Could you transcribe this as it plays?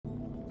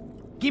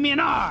Give me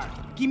an R.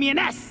 Give me an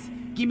S.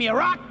 Give me a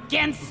rock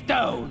and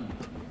stone.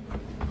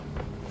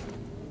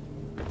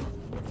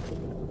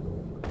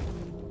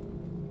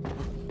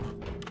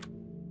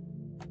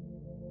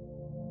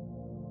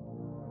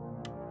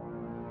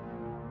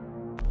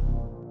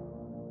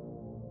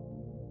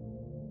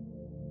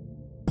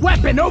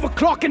 Weapon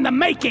overclock in the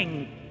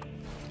making!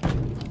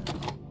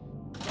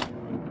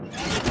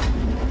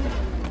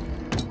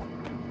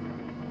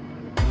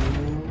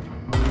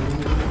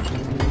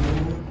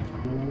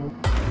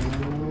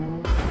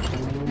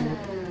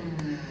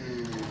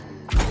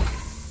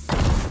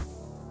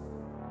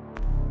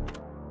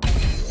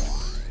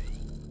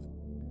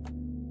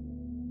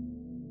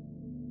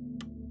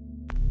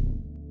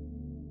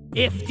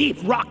 If Deep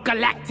Rock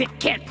Galactic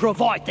can't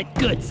provide the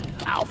goods,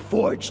 I'll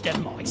forge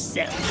them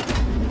myself.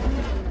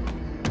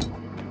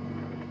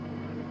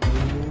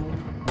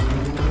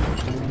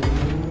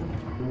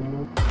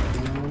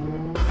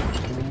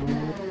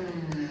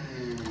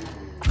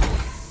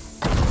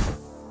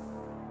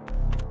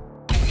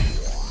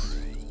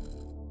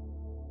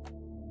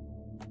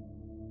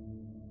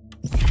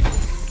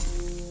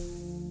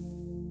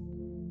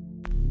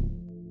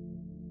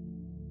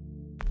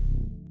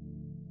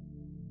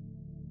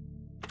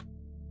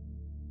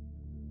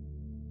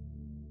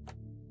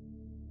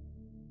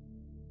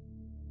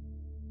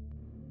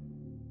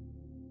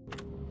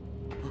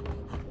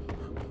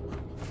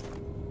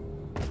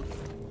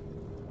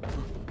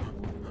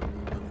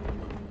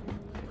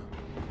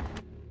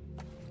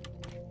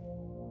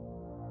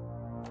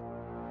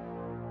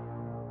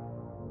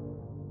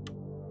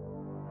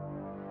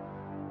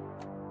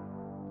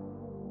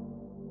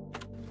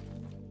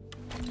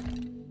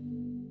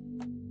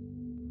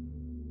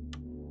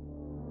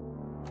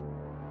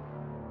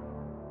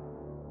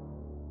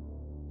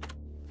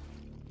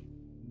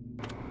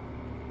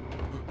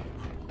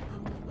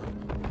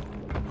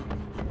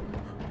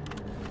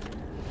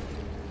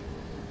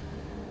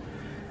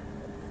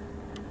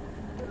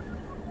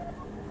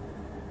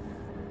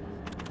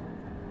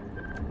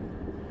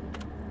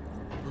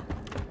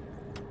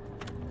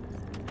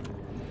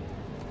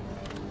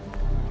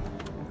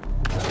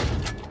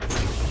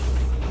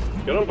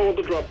 Get on board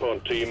the drop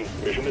pod, team.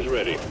 Mission is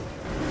ready.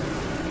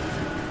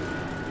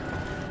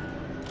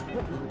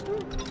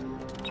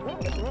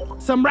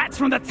 Some rats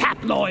from the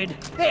tabloid.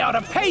 They ought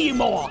to pay you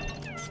more.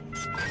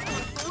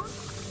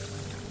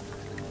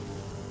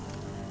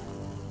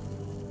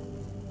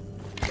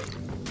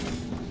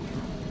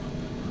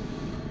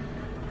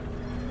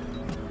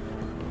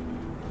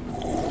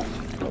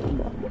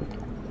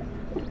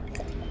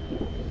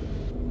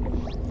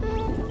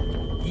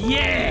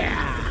 Yeah!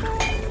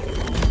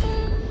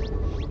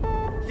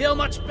 Feel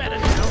much better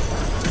now.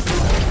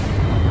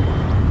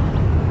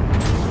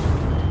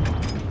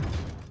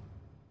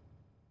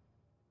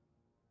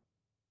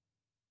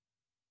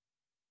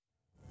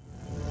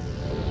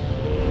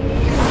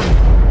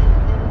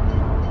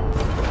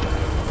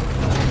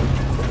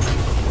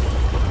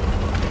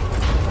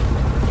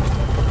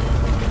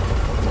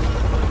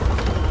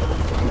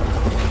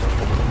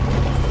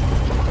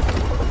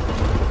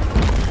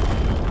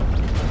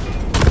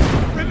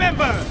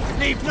 Remember,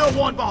 leave no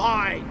one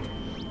behind.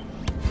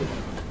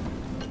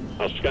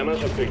 Our scanners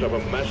have picked up a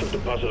massive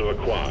deposit of a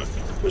quark.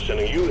 We're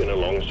sending you in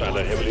alongside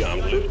a heavily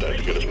armed lifter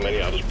to get as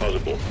many out as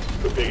possible.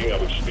 We're picking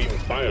up extreme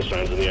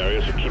biosigns in the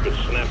area, so keep it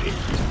snappy.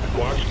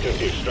 Quarks can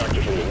be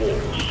extracted from the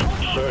walls.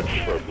 Search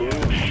for a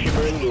blue,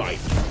 shimmering light.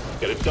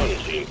 Get it done,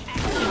 team.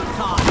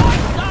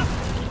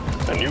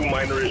 A new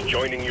miner is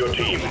joining your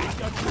team.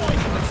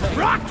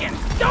 Rock and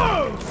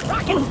stone!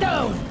 Rock and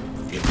stone!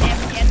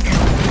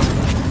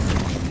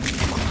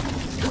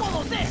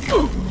 Almost there!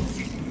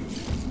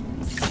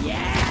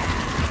 Yeah!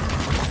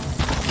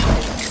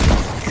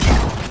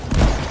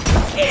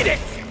 Eat it!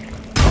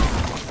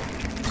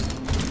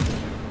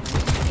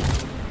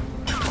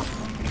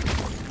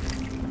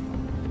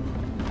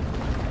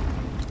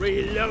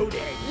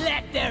 Reloading!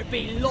 Let there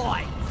be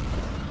light!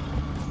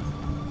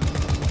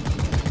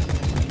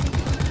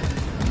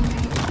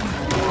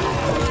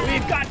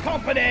 We've got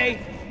company!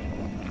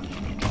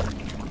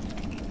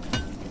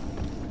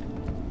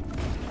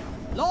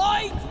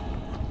 Light!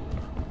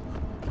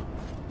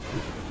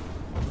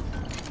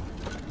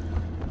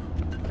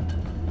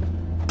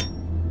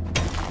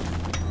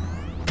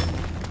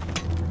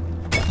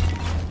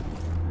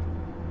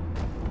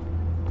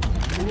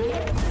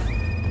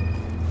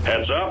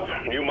 Heads up,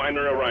 new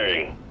miner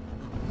arriving.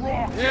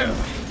 Rock and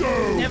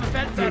stone! Never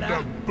felt to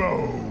better. the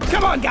bone!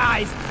 Come on,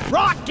 guys!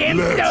 Rock and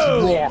Let's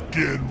stone! rock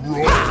and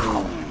roll!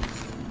 Pow!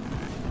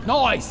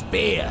 Nice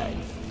beard!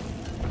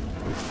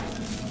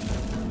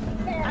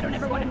 I don't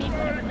ever want to meet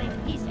whatever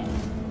lady he said.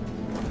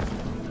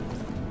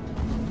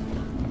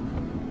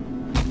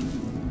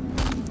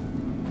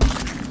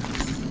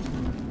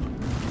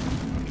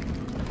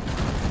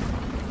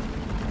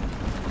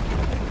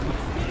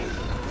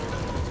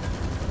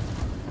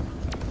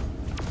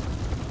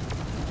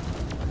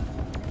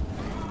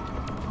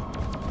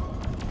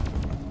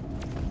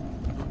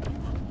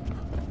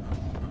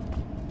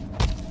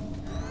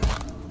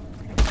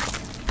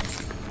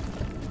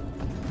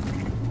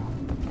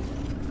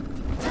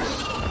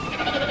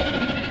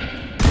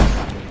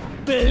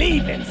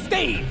 believe in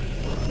Steve!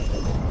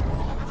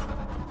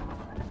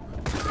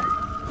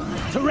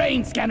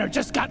 Terrain scanner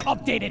just got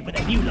updated with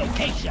a new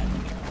location.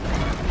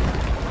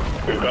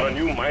 We've got a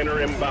new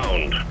miner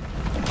inbound.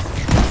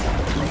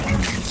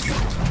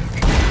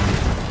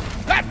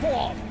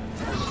 Platform!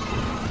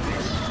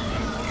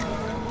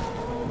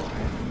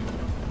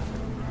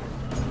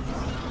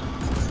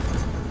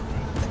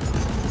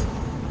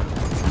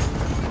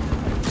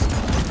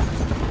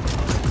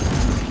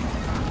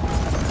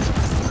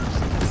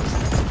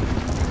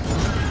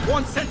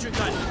 One sentry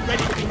gun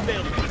ready to be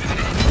filled.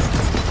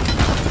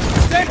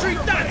 Sentry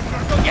done!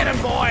 Go get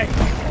him, boy!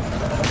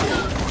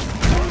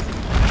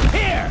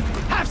 Here!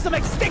 Have some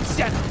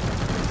extinction!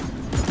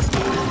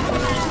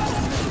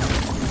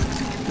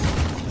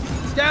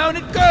 Down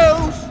it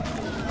goes!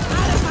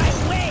 Out of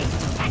my way!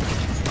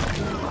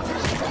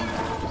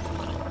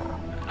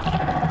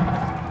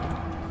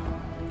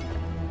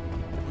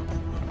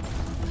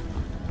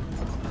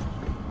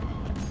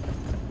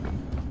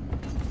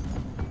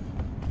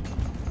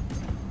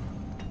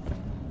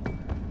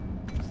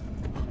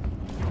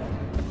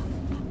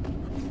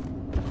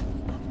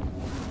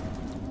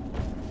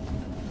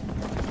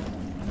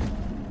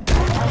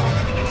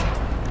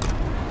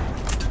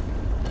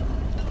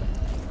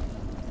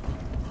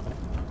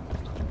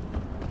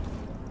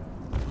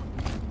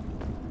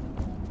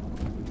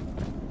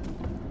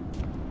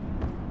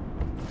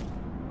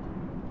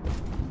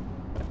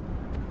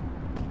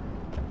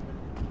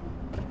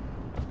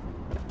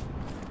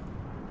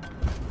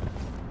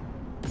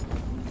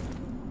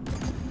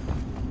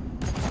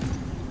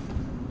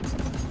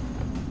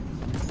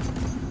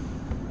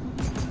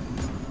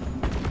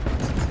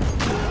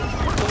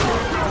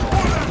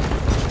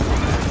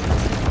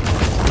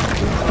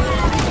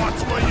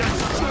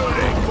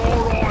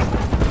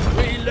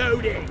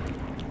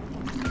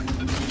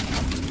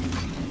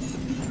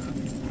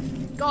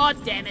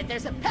 God damn it,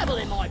 there's a pebble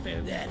in my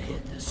boot. That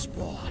hit the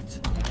spot.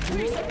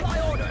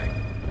 Resupply order.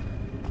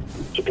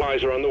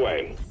 Supplies are on the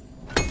way.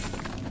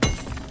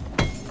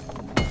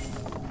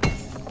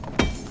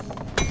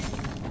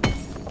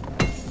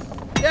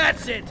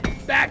 That's it.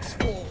 Back's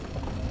full.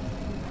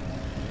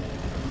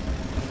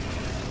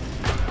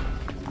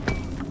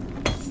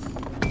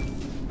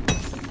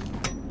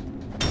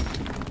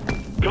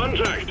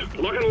 Contact!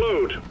 Lock and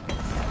load!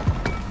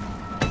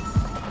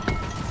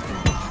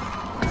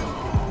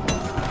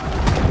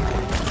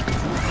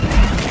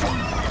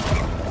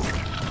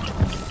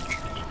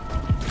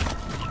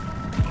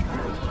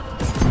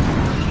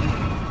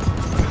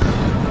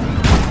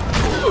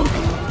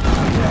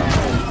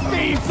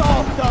 Thieves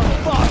off the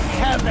fuck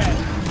heaven!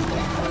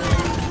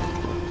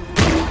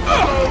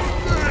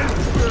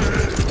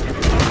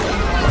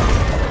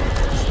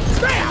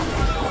 Bam!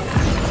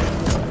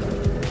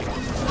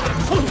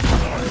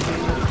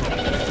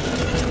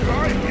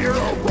 I hear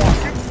a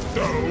rocket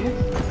stone.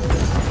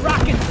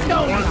 Rocket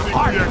stone in I the think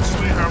heart. we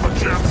actually have a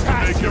chance to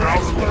make it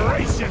out of the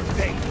way. Exploration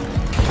thing.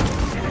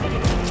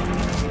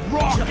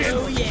 Rocket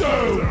Oh, yeah.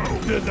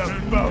 stone to the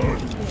bone.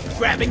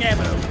 Grabbing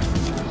ammo.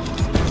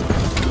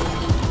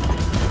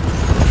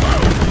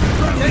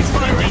 Thanks for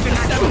raising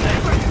 7.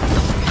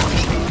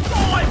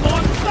 I'm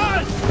on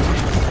stun!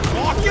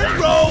 Rock and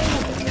roll!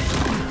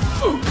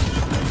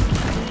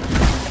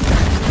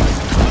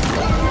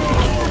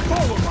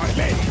 Follow my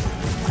lead!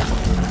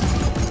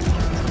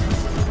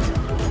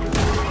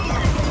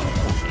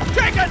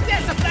 Take a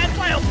disciplined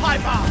whale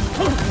piper!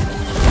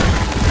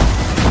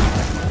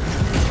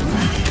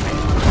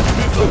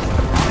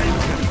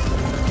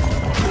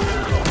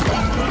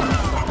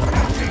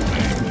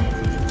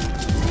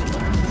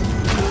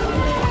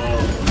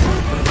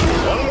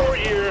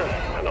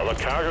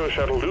 Cargo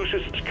shuttle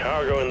loses its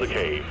cargo in the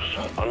caves.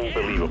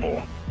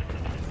 Unbelievable.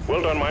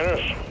 Well done,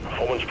 miners.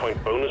 Performance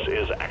point bonus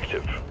is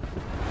active.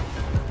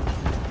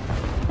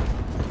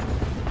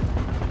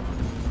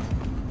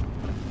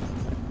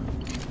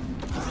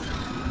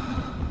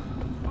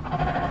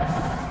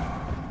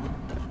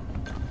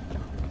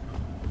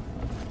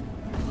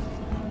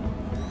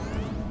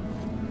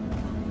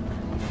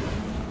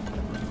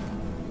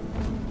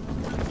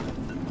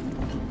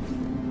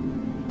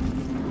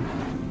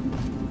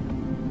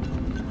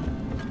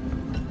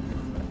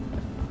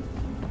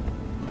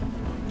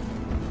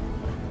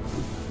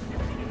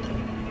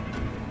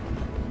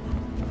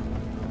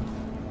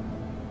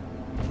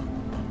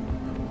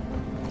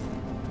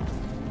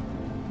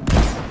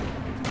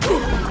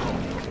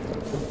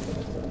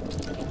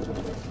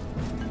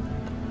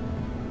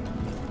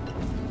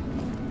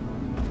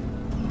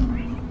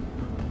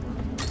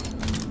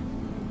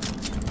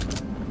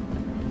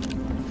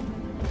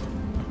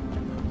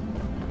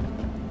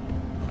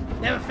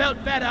 Never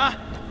felt better.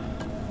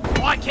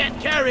 I can't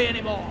carry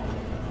anymore.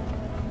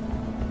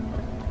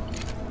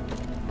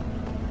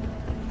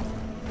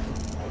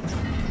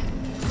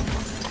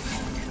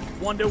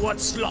 Wonder what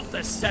slot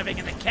they're serving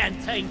in the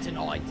canteen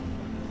tonight.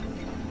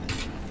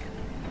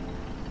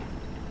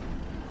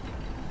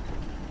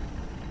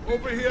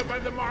 Over here by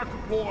the marker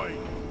point.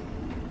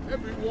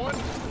 Everyone,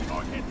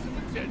 I'll get some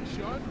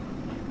attention.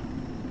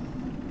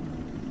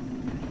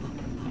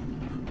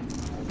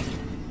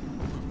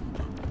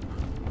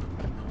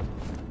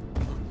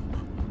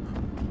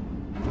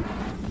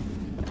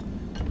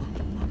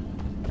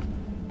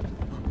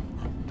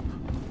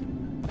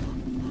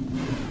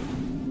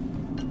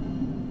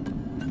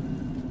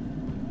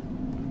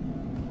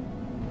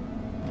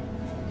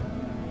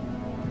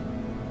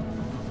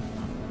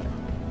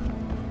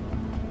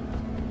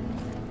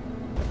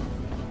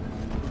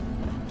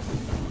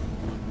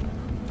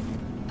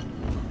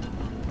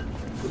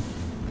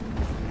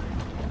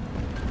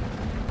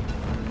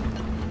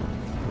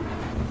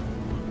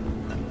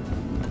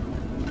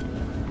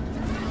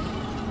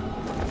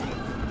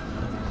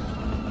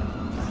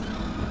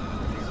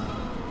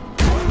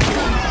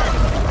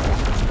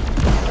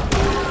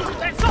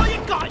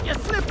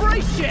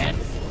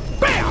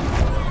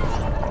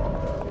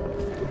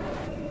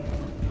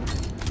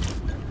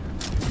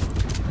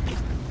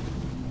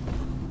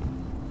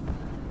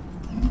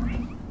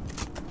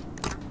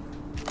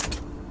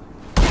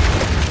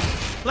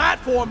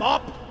 Platform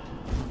up!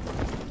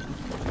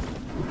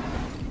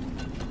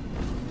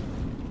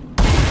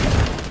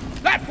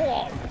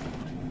 Platform!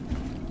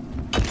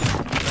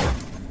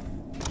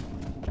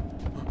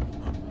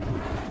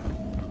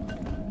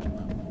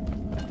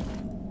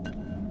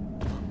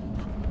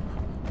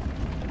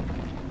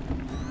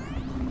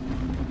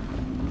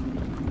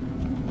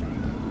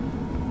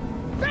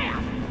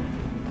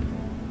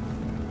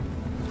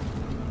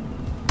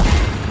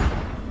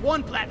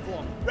 One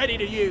platform, ready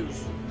to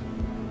use.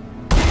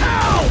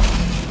 Ow!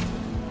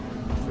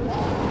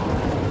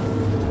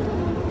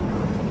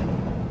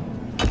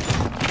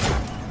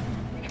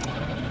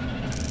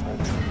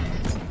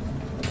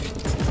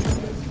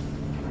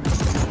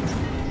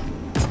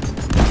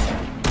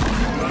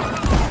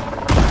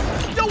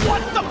 You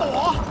want some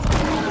more?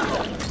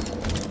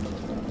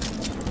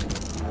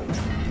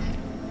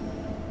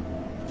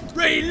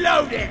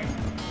 Reloading!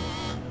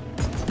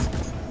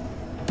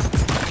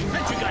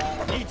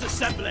 Needs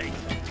assembly.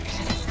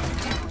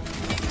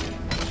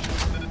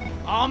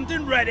 Armed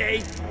and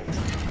ready.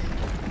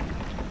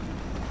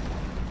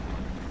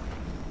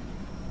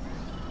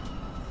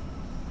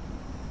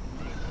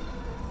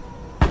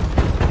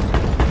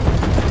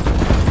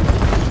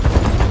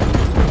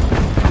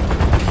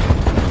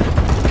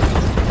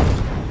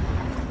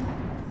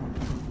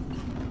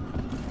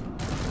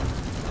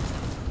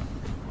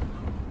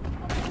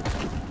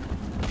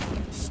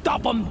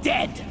 Stop them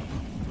dead!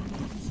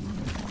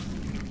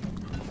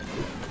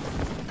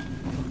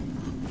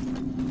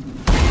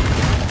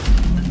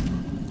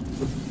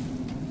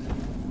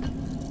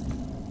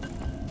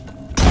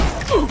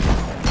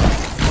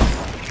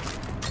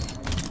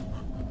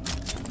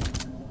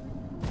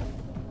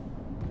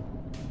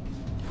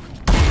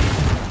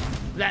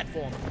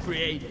 Platform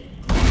created.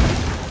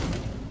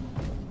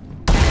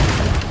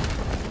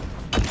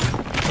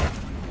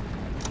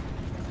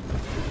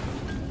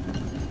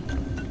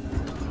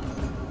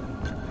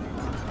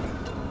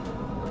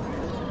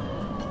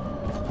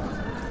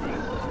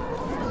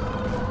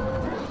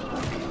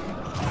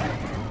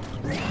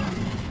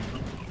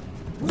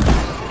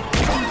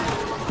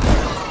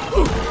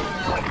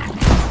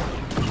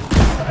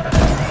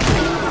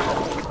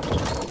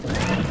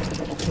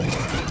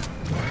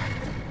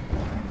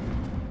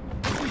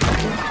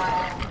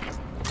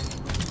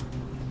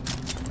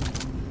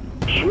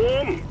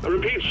 Swarm! I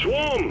repeat,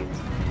 swarm!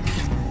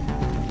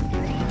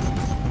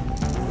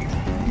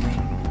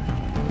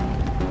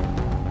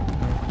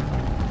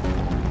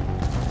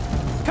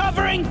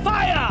 Covering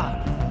fire!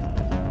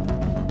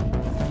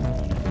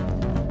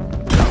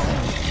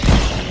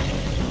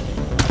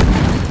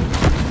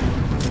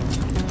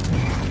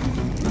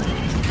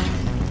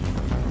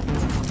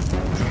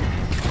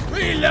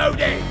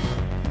 Reloading!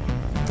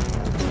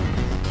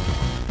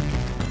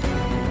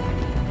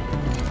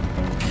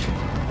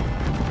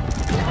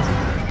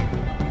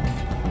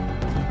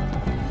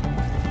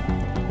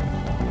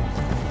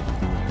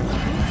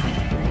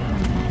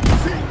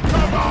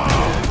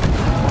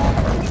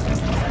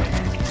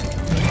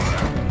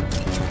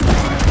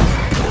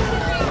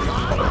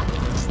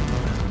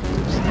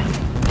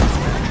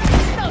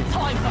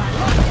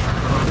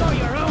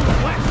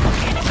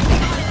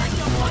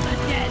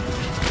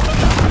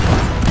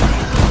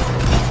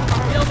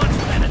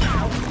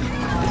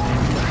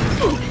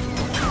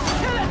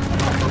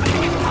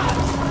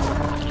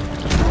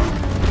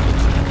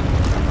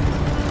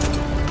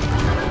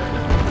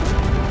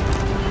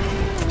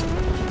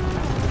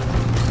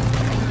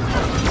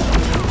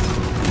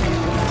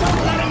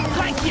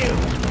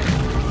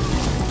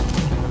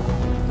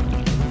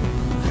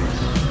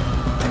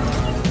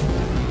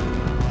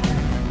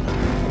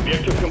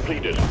 Objective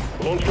completed.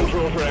 Launch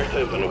controls are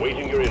active and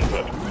awaiting your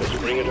input. Let's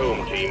bring it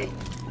home, team.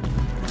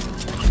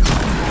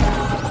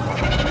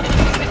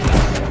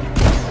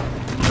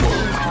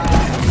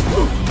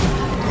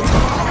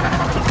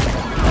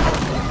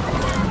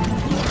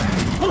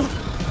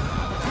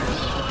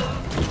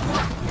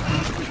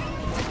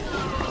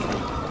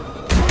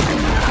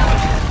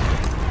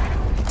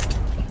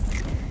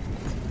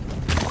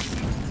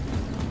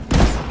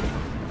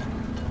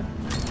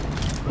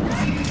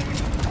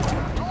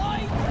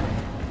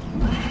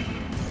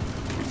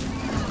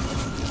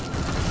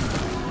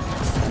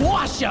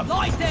 Wash him!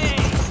 Lighting!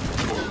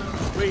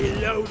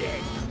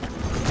 Reloading!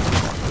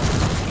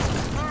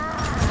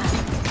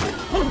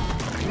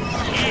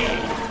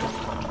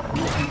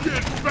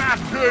 Get back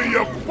here,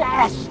 you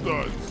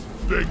bastards!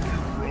 Thank you,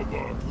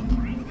 brother.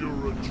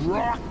 You're a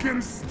rock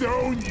and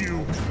stone,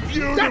 you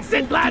beautiful That's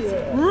it, lads!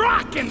 dwarf.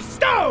 Rock and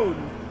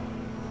stone!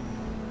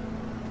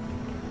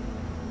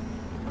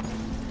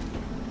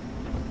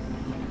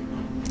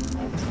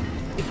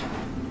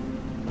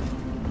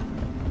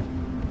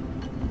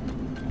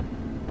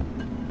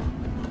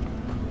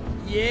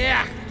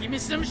 Yeah, give me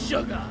some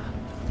sugar.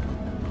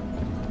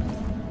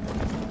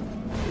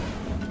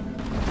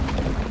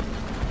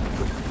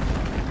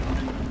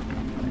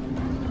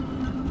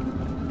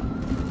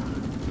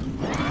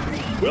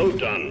 Well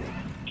done.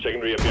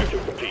 Secondary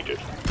objective completed.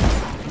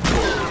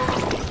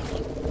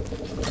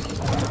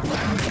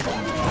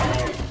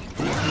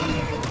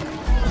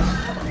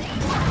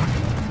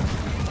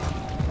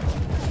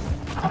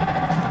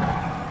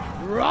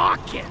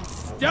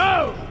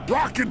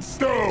 rock and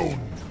stone.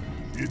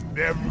 It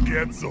never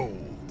gets old.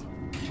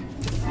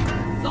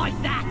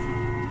 Like that!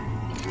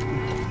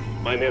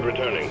 Minehead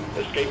returning.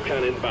 Escape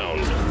can inbound.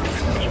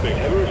 Expect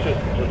heavy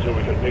resistance until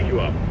we can pick you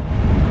up.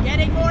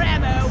 Getting more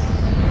ammo!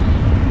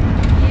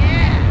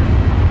 Yeah!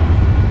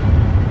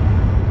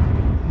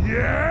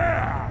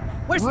 Yeah!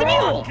 Where's the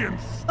Rock mule? and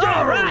stone,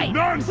 All right!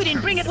 none We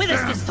didn't bring it with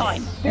us this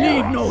time!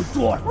 Leave no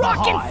dwarf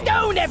Rock and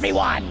stone,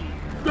 everyone!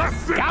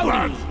 That's it, Gowdy.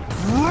 lads!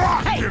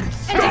 Rock Hey, and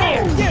stone!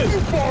 engineer,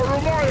 you! borrow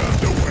my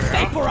underwear!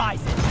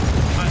 Vaporize it!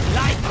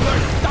 Unlike your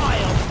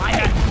style, I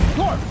have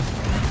Dwarf!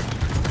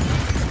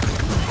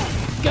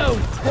 Go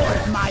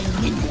toward my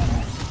minion!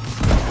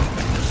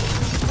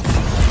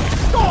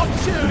 Stop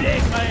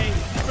shooting me!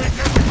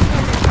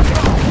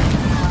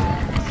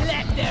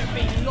 Let there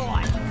be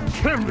light!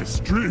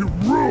 Chemistry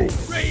rules!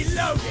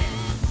 Reloading!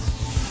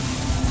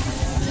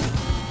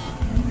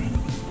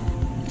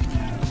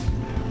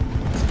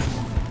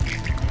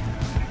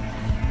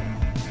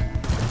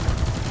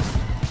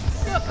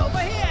 Look over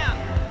here!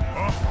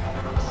 Huh?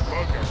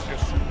 Bug, I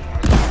guess you...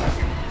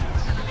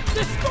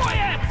 Destroy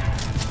it!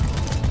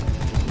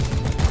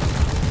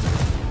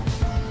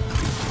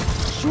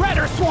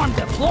 Shredder swarm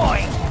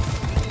deployed!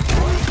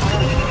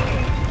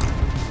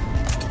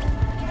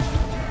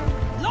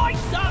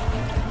 Lights up!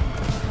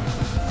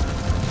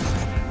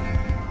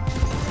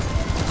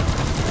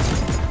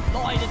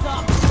 Light is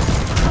up!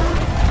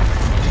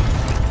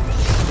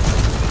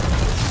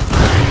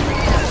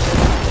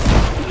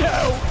 No!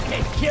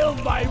 It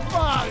killed my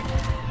bug!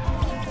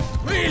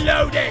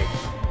 Reloading!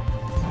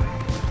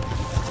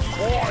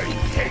 I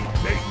hate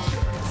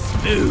nature!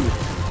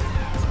 Smooth!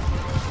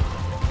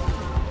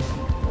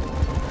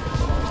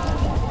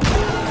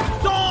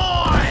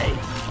 Die!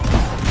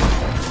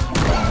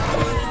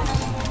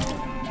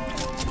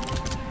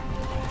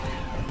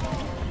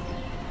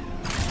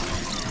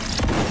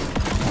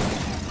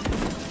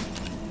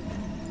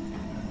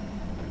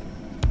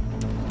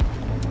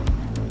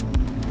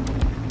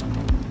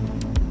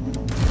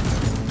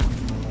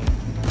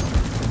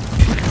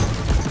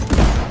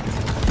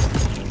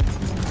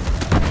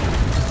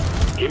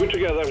 Keep it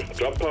together.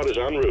 Drop pod is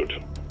en route.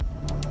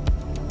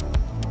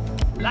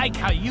 Like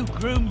how you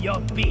groom your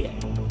beard.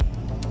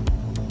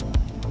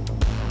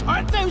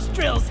 Aren't those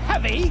drills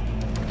heavy?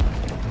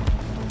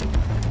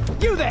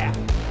 You there!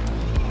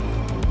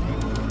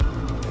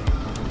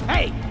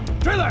 Hey,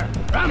 driller!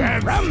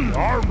 Fancy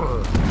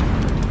armor!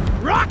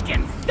 Rock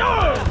and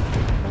stone!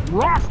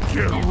 Rock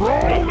and roll!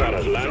 Drop pod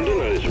has landed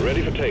and is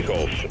ready for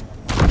takeoff.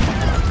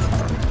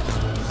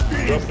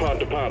 Drop pod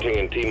departing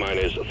in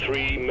T-minus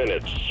 3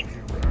 minutes.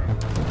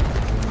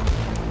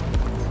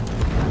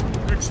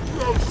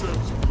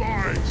 Explosives,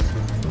 nice!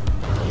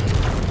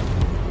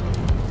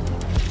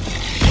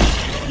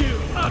 You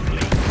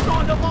ugly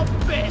son of a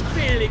bitch!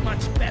 Feeling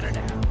much better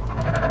now.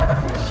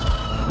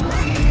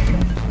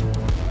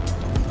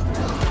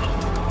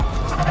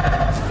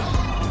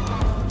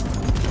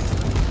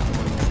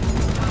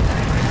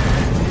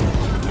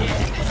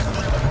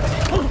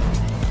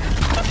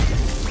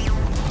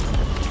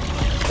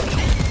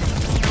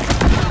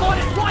 Got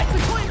it right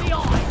between the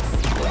eyes!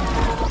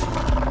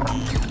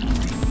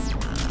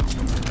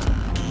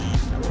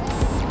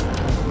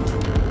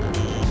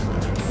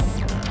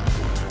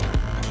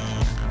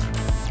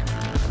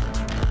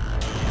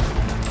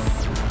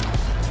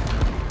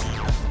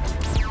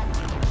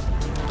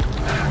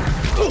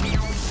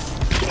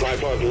 Supply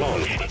pod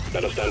launched.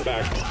 Better stand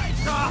back.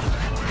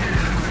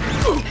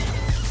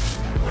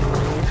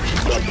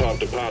 Drop pod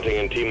departing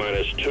in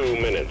T-minus 2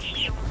 minutes.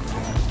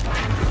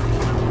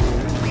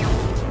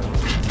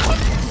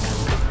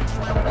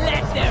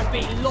 Let there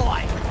be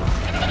light!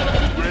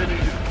 Ready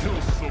to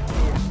kill some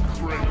more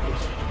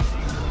craters.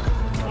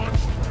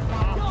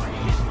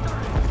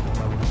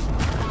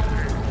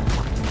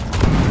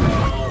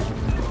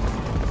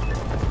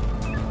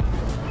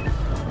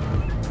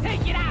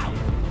 Take it out!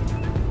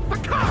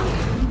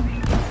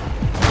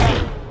 Hey,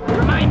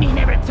 remind me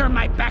never to turn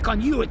my back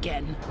on you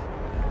again.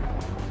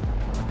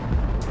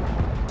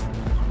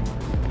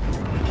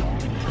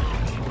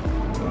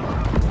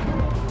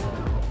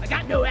 I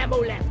got no ammo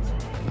left.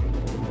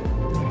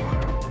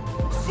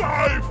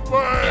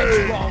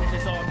 Sci-fi! Wrong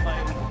is on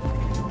mode.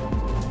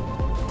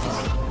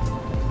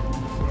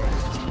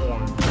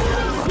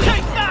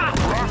 Take that!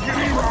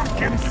 Rockety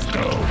rock and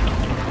stone!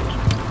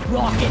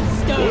 Rock and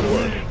Good stone!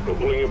 work. We're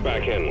pulling you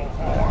back in.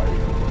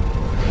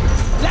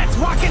 Let's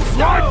rock and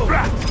Like stone!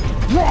 that!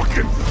 Rock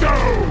and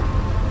stone!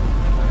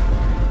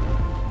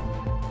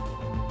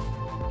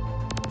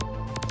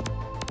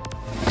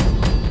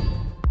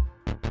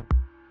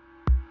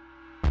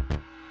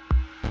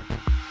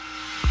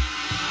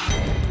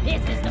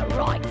 This is the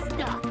right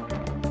stuff.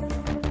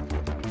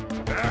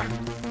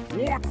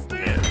 What's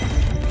this?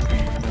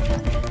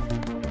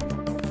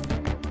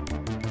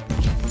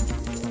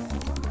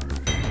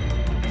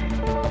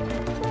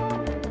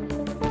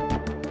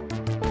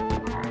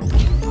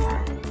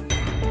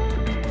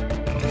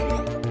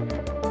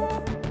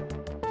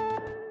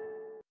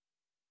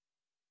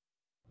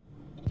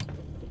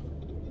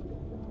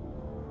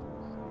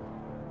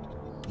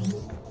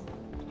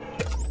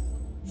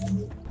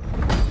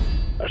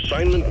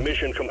 Assignment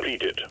mission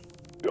completed.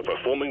 You're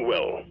performing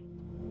well.